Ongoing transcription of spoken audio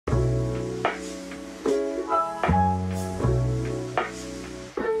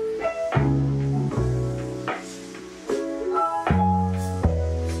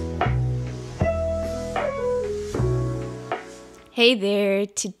Hey there,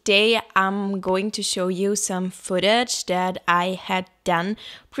 today I'm going to show you some footage that I had done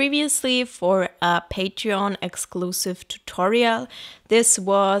previously for a Patreon exclusive tutorial. This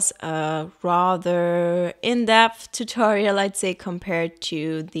was a rather in-depth tutorial, I'd say, compared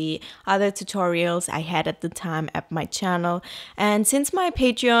to the other tutorials I had at the time at my channel. And since my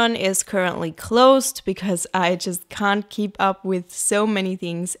Patreon is currently closed because I just can't keep up with so many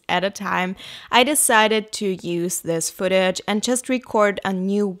things at a time, I decided to use this footage and just record a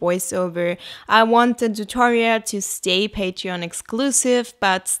new voiceover. I want the tutorial to stay Patreon exclusive,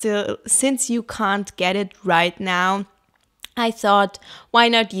 but still, since you can't get it right now, I thought, why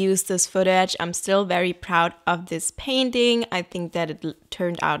not use this footage? I'm still very proud of this painting. I think that it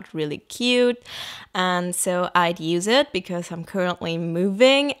turned out really cute. And so I'd use it because I'm currently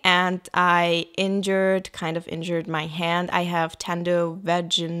moving and I kind of injured my hand. I have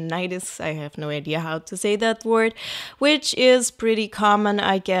tendovaginitis. I have no idea how to say that word, which is pretty common,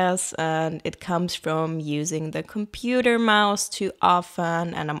 I guess. And it comes from using the computer mouse too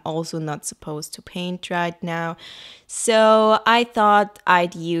often. And I'm also not supposed to paint right now. So I thought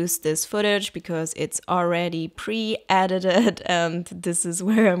I'd use this footage because it's already pre-edited and this is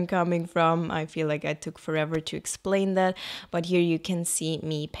where I'm coming from. I feel like I took forever to explain that, but here you can see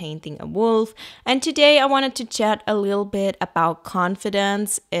me painting a wolf. And today I wanted to chat a little bit about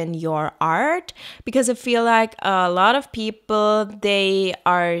confidence in your art because I feel like a lot of people, they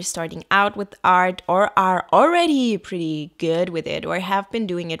are starting out with art or are already pretty good with it or have been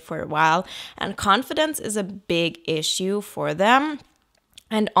doing it for a while, and confidence is a big issue for them.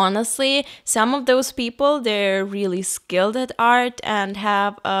 And honestly, some of those people, they're really skilled at art and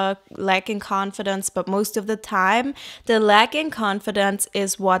have a lack in confidence, but most of the time, the lack in confidence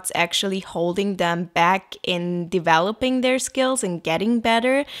is what's actually holding them back in developing their skills and getting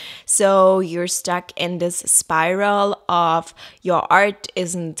better. So you're stuck in this spiral of your art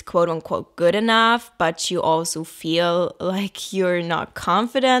isn't quote unquote good enough, but you also feel like you're not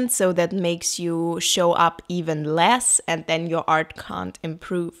confident, so that makes you show up even less, and then your art can't improve.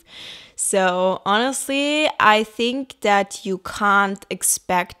 So honestly, I think that you can't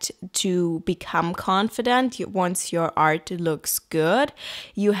expect to become confident once your art looks good.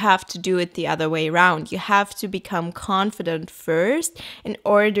 You have to do it the other way around. You have to become confident first in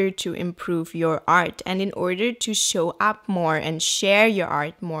order to improve your art and in order to show up more and share your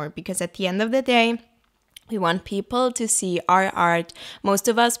art more, because at the end of the day, we want people to see our art. Most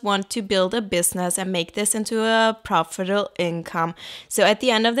of us want to build a business and make this into a profitable income. So at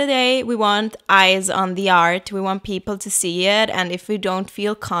the end of the day, we want eyes on the art. We want people to see it. And if we don't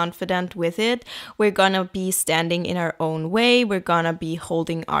feel confident with it, we're going to be standing in our own way. We're going to be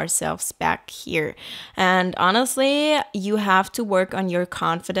holding ourselves back here. And honestly, you have to work on your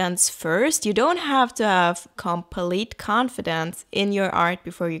confidence first. You don't have to have complete confidence in your art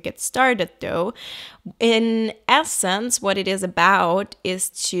before you get started, though. In essence, what it is about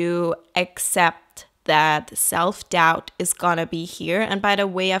is to accept that self-doubt is gonna be here. And by the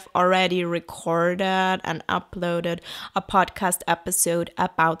way, I've already recorded and uploaded a podcast episode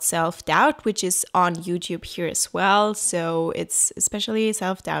about self-doubt, which is on YouTube here as well. So it's especially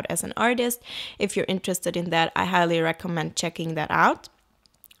self-doubt as an artist. If you're interested in that, I highly recommend checking that out.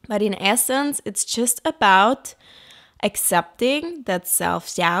 But in essence, it's just about accepting that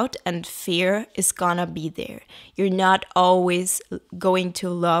self-doubt and fear is gonna be there. You're not always going to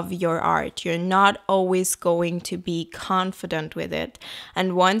love your art. You're not always going to be confident with it.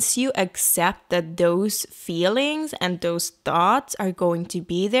 And once you accept that those feelings and those thoughts are going to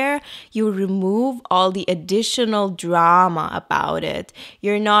be there, you remove all the additional drama about it.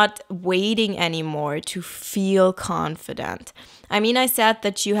 You're not waiting anymore to feel confident. I mean, I said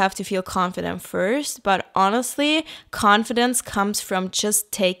that you have to feel confident first, but honestly, confidence comes from just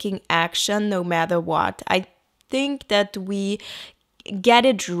taking action no matter what. I think that we get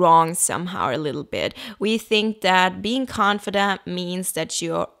it wrong somehow a little bit. We think that being confident means that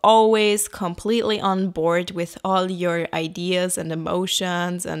you're always completely on board with all your ideas and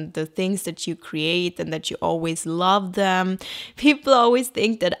emotions and the things that you create and that you always love them. People always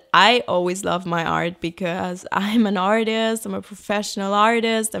think that I always love my art because I'm an artist, I'm a professional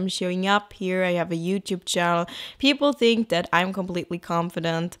artist, I'm showing up here, I have a YouTube channel. People think that I'm completely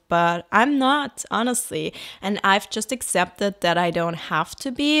confident, but I'm not, honestly. And I've just accepted that I don't don't have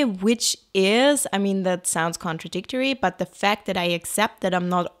to be, which is, I mean, that sounds contradictory, but the fact that I accept that I'm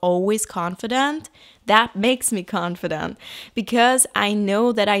not always confident, that makes me confident, because I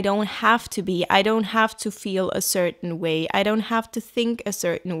know that I don't have to be. I don't have to feel a certain way. I don't have to think a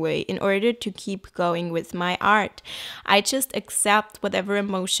certain way in order to keep going with my art. I just accept whatever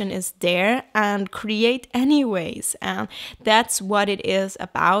emotion is there and create anyways. And that's what it is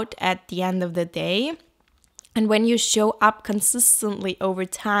about at the end of the day. And when you show up consistently over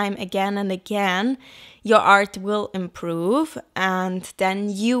time, again and again, your art will improve, and then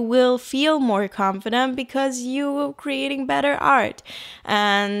you will feel more confident because you're creating better art.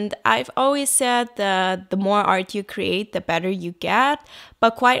 And I've always said that the more art you create, the better you get.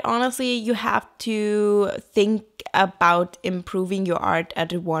 But quite honestly, you have to think about improving your art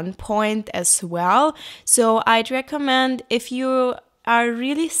at one point as well. So I'd recommend, if you are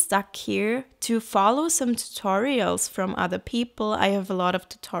really stuck here, to follow some tutorials from other people. I have a lot of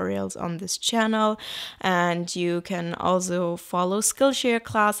tutorials on this channel, and you can also follow Skillshare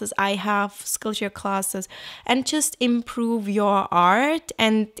classes. I have Skillshare classes, and just improve your art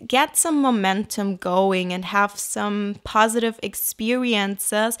and get some momentum going and have some positive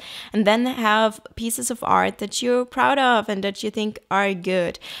experiences, and then have pieces of art that you're proud of and that you think are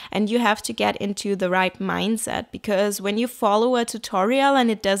good. And you have to get into the right mindset, because when you follow a tutorial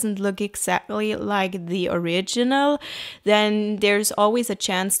and it doesn't look exactly like the original, then there's always a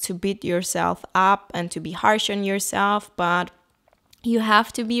chance to beat yourself up and to be harsh on yourself. But you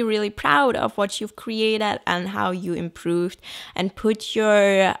have to be really proud of what you've created and how you improved, and put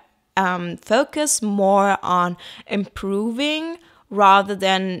your focus more on improving rather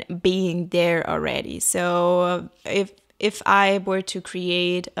than being there already. So if I were to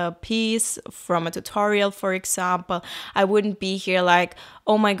create a piece from a tutorial, for example, I wouldn't be here like,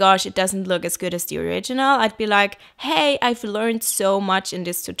 oh my gosh, it doesn't look as good as the original. I'd be like, hey, I've learned so much in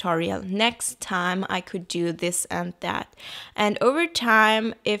this tutorial. Next time I could do this and that. And over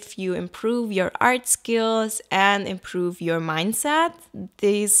time, if you improve your art skills and improve your mindset,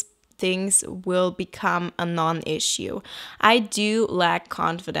 these things will become a non-issue. I do lack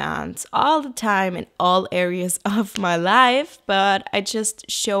confidence all the time in all areas of my life, but I just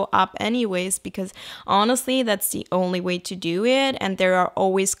show up anyways, because honestly, that's the only way to do it. And there are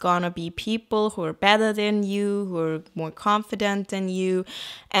always gonna be people who are better than you, who are more confident than you.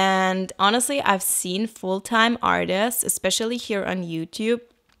 And honestly, I've seen full-time artists, especially here on YouTube,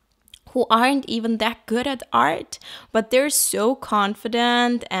 who aren't even that good at art, but they're so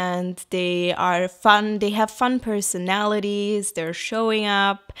confident and they are fun. They have fun personalities, they're showing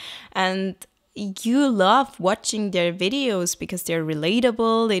up, and you love watching their videos because they're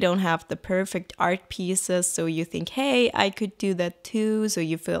relatable. They don't have the perfect art pieces, so you think, hey, I could do that too. So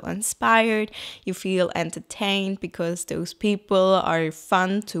you feel inspired, you feel entertained because those people are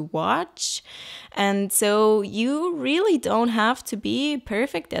fun to watch. And so you really don't have to be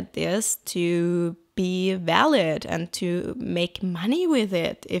perfect at this to be valid and to make money with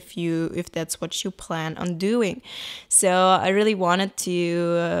it if that's what you plan on doing. So I really wanted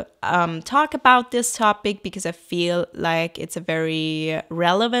to talk about this topic because I feel like it's a very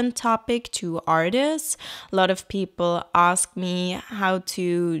relevant topic to artists. A lot of people ask me how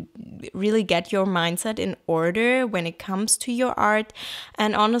to really get your mindset in order when it comes to your art,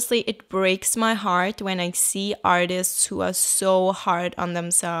 and honestly, it breaks my heart when I see artists who are so hard on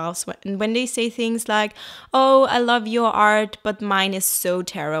themselves when they say things like, oh, I love your art, but mine is so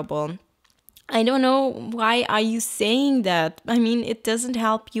terrible. I don't know, why are you saying that? I mean, it doesn't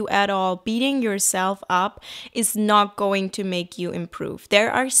help you at all. Beating yourself up is not going to make you improve. There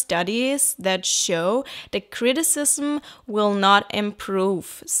are studies that show that criticism will not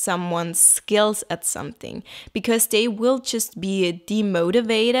improve someone's skills at something, because they will just be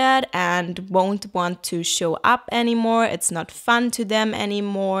demotivated and won't want to show up anymore. It's not fun to them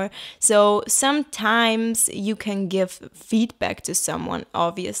anymore. So sometimes you can give feedback to someone,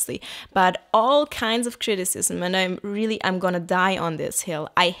 obviously, but all kinds of criticism, and I'm gonna die on this hill.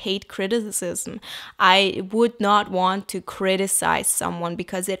 I hate criticism. I would not want to criticize someone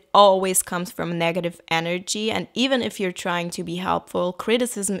because it always comes from negative energy, and even if you're trying to be helpful,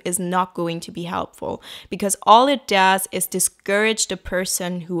 criticism is not going to be helpful, because all it does is discourage the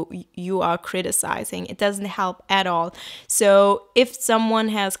person who you are criticizing. It doesn't help at all. So if someone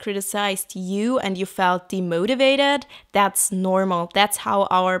has criticized you and you felt demotivated, that's normal. That's how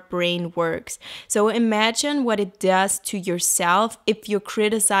our brain works. So imagine what it does to yourself if you're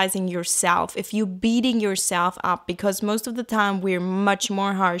criticizing yourself, if you're beating yourself up, because most of the time we're much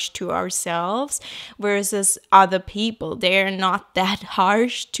more harsh to ourselves versus other people. They're not that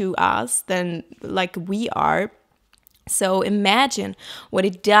harsh to us than like we are. So imagine what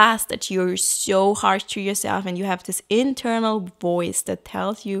it does that you're so harsh to yourself and you have this internal voice that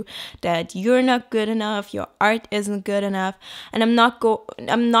tells you that you're not good enough, your art isn't good enough. And I'm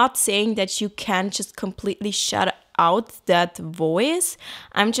not saying that you can just completely shut out that voice.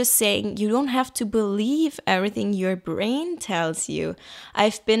 I'm just saying you don't have to believe everything your brain tells you.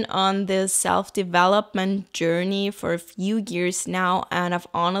 I've been on this self-development journey for a few years now, and I've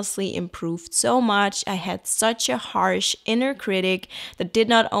honestly improved so much. I had such a harsh inner critic that did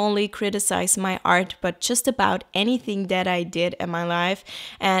not only criticize my art, but just about anything that I did in my life.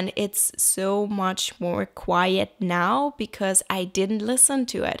 And it's so much more quiet now because I didn't listen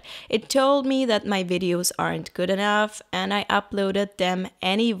to it. It told me that my videos aren't good enough, and I uploaded them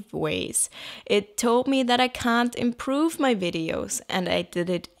anyways. It told me that I can't improve my videos, and I did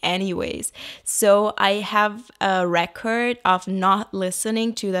it anyways. So I have a record of not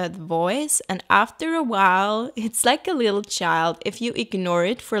listening to that voice, and after a while, it's like a little child. If you ignore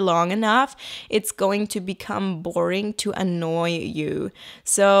it for long enough, it's going to become boring to annoy you.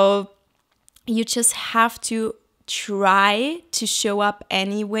 So you just have to try to show up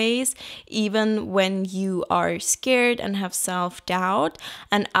anyways, even when you are scared and have self-doubt.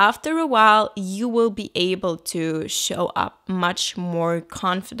 And after a while, you will be able to show up much more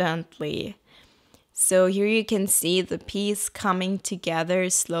confidently. So here you can see the piece coming together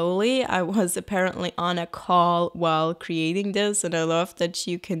slowly. I was apparently on a call while creating this, and I love that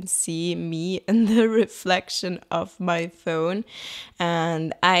you can see me in the reflection of my phone.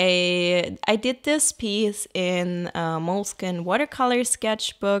 And I did this piece in a Moleskine watercolor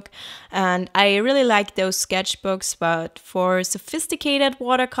sketchbook, and I really like those sketchbooks, but for sophisticated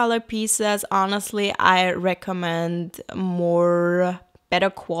watercolor pieces, honestly, I recommend better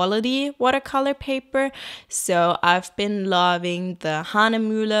quality watercolor paper. So I've been loving the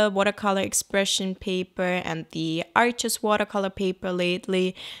Hahnemühle watercolor expression paper and the Arches watercolor paper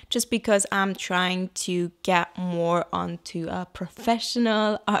lately, just because I'm trying to get more onto a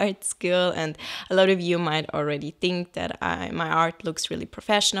professional art skill. And a lot of you might already think that my art looks really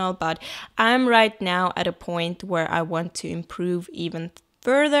professional, but I'm right now at a point where I want to improve even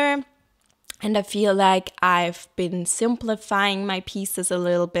further. And I feel like I've been simplifying my pieces a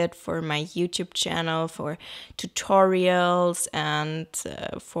little bit for my YouTube channel, for tutorials, and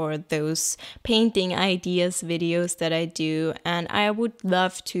for those painting ideas videos that I do. And I would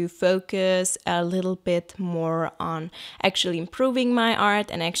love to focus a little bit more on actually improving my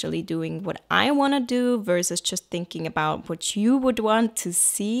art and actually doing what I want to do versus just thinking about what you would want to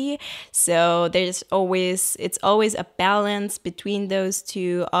see. So it's always a balance between those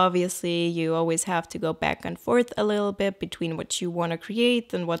two. Obviously, you always have to go back and forth a little bit between what you want to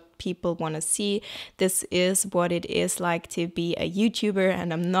create and what people want to see. This is what it is like to be a YouTuber,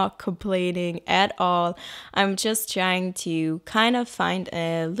 and I'm not complaining at all. I'm just trying to kind of find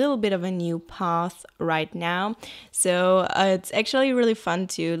a little bit of a new path right now. So it's actually really fun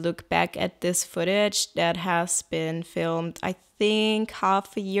to look back at this footage that has been filmed, I think,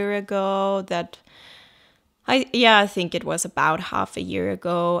 half a year ago. I think it was about half a year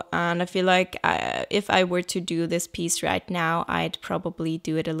ago, and I feel like if I were to do this piece right now, I'd probably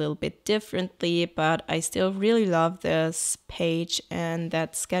do it a little bit differently, but I still really love this page and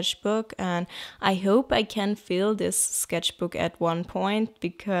that sketchbook, and I hope I can fill this sketchbook at one point,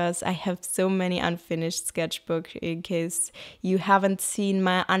 because I have so many unfinished sketchbooks. In case you haven't seen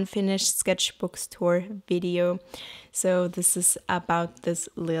my unfinished sketchbooks tour video. So this is about this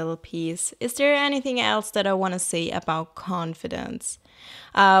little piece. Is there anything else that I want to say about confidence?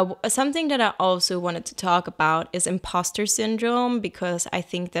 Something that I also wanted to talk about is imposter syndrome, because I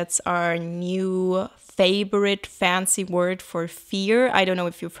think that's our new favorite fancy word for fear. I don't know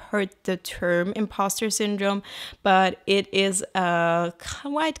if you've heard the term imposter syndrome, but it is a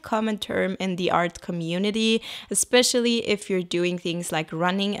quite common term in the art community, especially if you're doing things like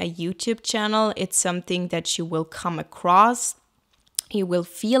running a YouTube channel. It's something that you will come across. You will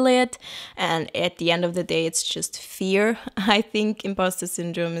feel it, and at the end of the day, it's just fear. I think imposter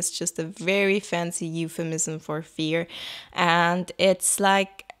syndrome is just a very fancy euphemism for fear, and it's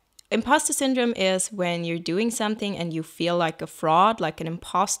like imposter syndrome is when you're doing something and you feel like a fraud, like an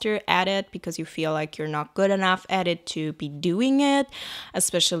imposter at it, because you feel like you're not good enough at it to be doing it,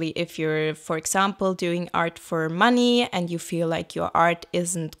 especially if you're, for example, doing art for money and you feel like your art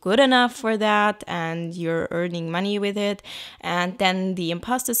isn't good enough for that and you're earning money with it. And then the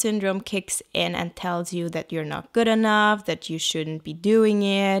imposter syndrome kicks in and tells you that you're not good enough, that you shouldn't be doing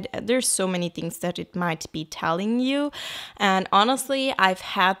it. There's so many things that it might be telling you. And honestly, I've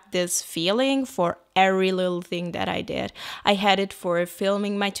had this feeling for every little thing that I did. I had it for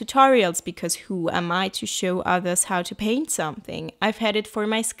filming my tutorials, because who am I to show others how to paint something? I've had it for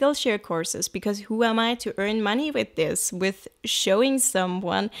my Skillshare courses, because who am I to earn money with this, with showing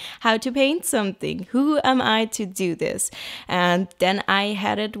someone how to paint something? Who am I to do this? And then I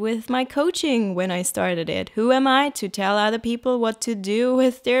had it with my coaching when I started it. Who am I to tell other people what to do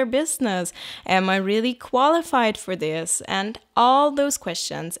with their business? Am I really qualified for this? And all those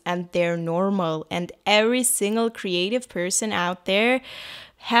questions, and they're normal, and every single creative person out there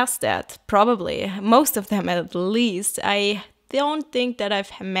has that, probably most of them at least. I don't think that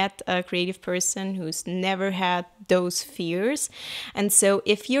I've met a creative person who's never had those fears. And so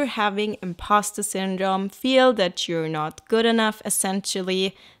if you're having imposter syndrome, feel that you're not good enough,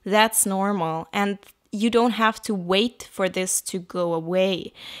 essentially, that's normal. And you don't have to wait for this to go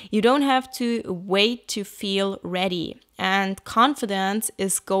away. You don't have to wait to feel ready. And confidence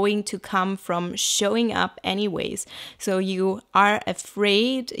is going to come from showing up anyways. So you are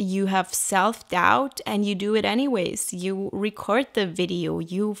afraid, you have self-doubt, and you do it anyways. You record the video,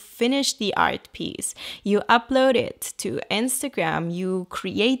 you finish the art piece, you upload it to Instagram, you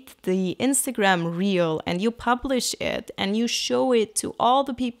create the Instagram reel, and you publish it, and you show it to all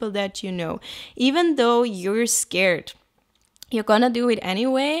the people that you know. Even though you're scared, you're gonna do it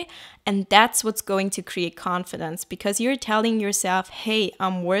anyway. And that's what's going to create confidence, because you're telling yourself, hey,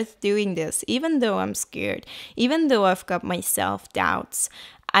 I'm worth doing this, even though I'm scared, even though I've got my self-doubts.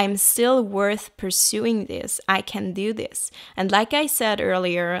 I'm still worth pursuing this. I can do this. And like I said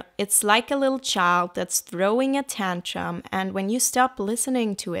earlier, it's like a little child that's throwing a tantrum. And when you stop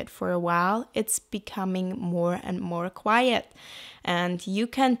listening to it for a while, it's becoming more and more quiet. And you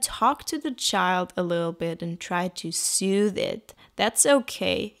can talk to the child a little bit and try to soothe it. That's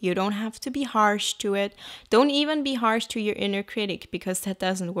okay. You don't have to be harsh to it. Don't even be harsh to your inner critic, because that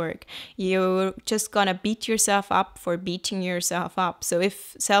doesn't work. You're just gonna beat yourself up for beating yourself up. So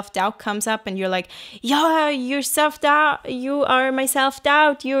if self-doubt comes up and you're like, yeah, you're self-doubt, you are my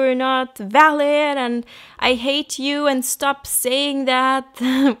self-doubt, you're not valid, and I hate you, and stop saying that,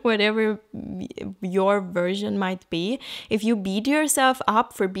 whatever your version might be. If you beat yourself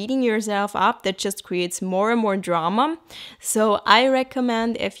up for beating yourself up, that just creates more and more drama. So I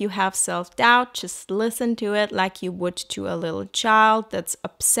recommend, if you have self-doubt, just listen to it like you would to a little child that's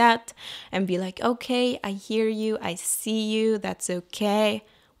upset, and be like, okay, I hear you, I see you, that's okay.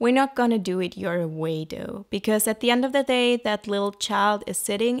 We're not gonna do it your way though, because at the end of the day, that little child is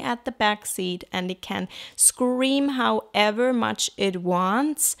sitting at the back seat and it can scream however much it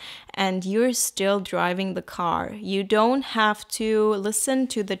wants, and you're still driving the car. You don't have to listen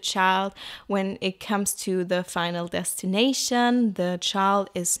to the child when it comes to the final destination. The child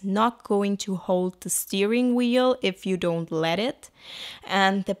is not going to hold the steering wheel if you don't let it.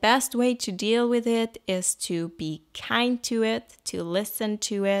 And the best way to deal with it is to be kind to it, to listen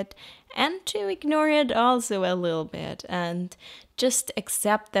to it, and to ignore it also a little bit, and just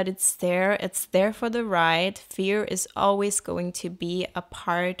accept that it's there for the ride. Fear is always going to be a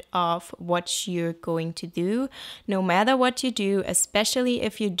part of what you're going to do, no matter what you do, especially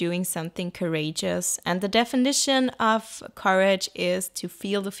if you're doing something courageous. And the definition of courage is to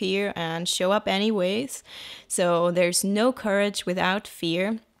feel the fear and show up anyways. So there's no courage without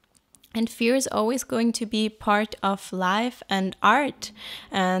fear. And fear is always going to be part of life and art.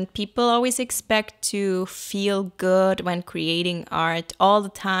 And people always expect to feel good when creating art all the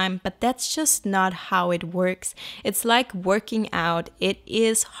time, but that's just not how it works. It's like working out. It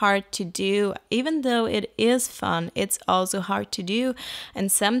is hard to do. Even though it is fun, it's also hard to do.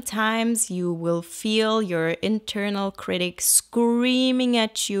 And sometimes you will feel your internal critic screaming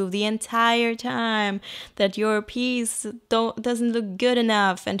at you the entire time that your piece doesn't look good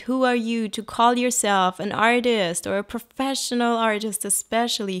enough, and who are you to call yourself an artist, or a professional artist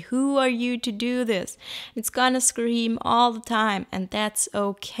especially? Who are you to do this? It's gonna scream all the time, and that's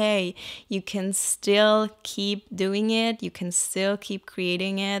okay. You can still keep doing it, you can still keep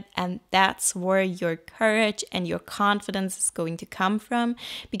creating it, and that's where your courage and your confidence is going to come from,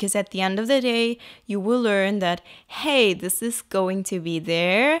 because at the end of the day, you will learn that, hey, this is going to be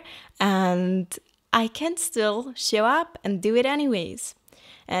there, and I can still show up and do it anyways.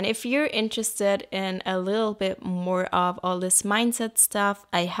 And if you're interested in a little bit more of all this mindset stuff,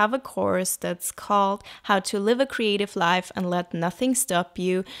 I have a course that's called How to Live a Creative Life and Let Nothing Stop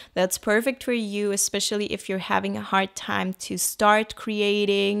You. That's perfect for you, especially if you're having a hard time to start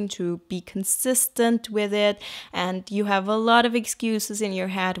creating, to be consistent with it, and you have a lot of excuses in your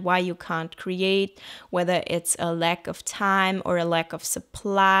head why you can't create, whether it's a lack of time or a lack of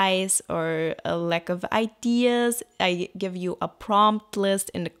supplies or a lack of ideas. I give you a prompt list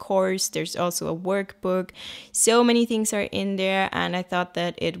in in the course. There's also a workbook. So many things are in there, and I thought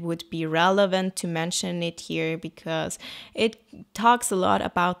that it would be relevant to mention it here because it talks a lot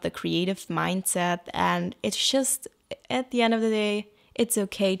about the creative mindset, and it's just, at the end of the day, it's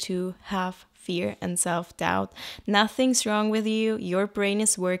okay to have fear and self-doubt. Nothing's wrong with you. Your brain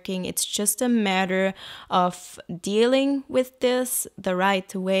is working. It's just a matter of dealing with this the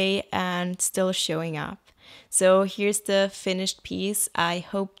right way and still showing up. So here's the finished piece. I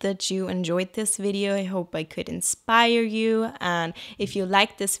hope that you enjoyed this video. I hope I could inspire you. And if you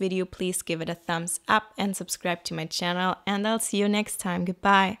liked this video, please give it a thumbs up and subscribe to my channel. And I'll see you next time.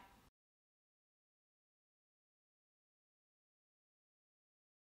 Goodbye.